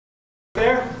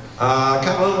There? Got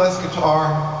a little less guitar.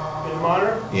 In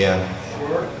monitor? Yeah.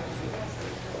 Sure.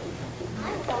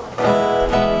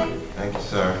 Thank you,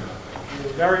 sir.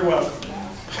 You're very welcome.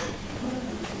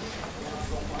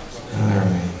 All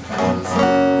right.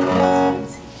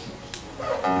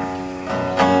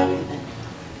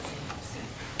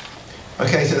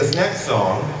 Okay, so this next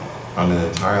song, on an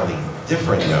entirely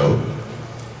different note,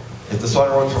 is the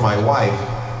song I wrote for my wife.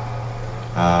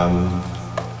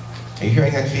 Are you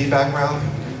hearing that feedback, Ralph?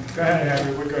 Go ahead,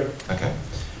 Harry, we're good. Okay.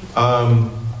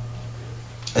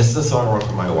 This is the song I wrote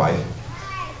for my wife,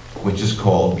 which is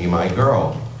called Be My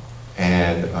Girl.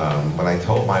 And when I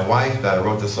told my wife that I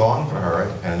wrote the song for her,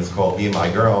 and it's called Be My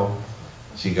Girl,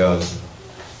 she goes,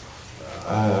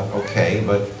 okay,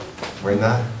 but we're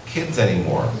not kids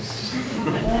anymore.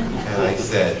 And I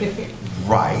said,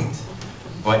 right,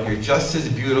 but you're just as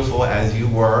beautiful as you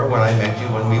were when I met you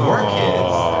when we were kids.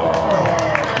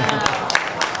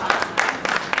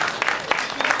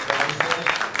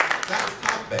 That's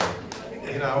tough,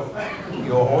 babe. You know,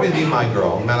 you'll always be my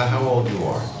girl, no matter how old you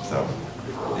are. So,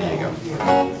 there you go.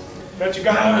 Bet you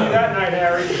got lucky that night,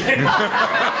 Harry.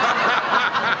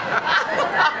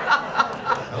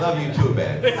 I love you too,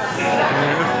 babe.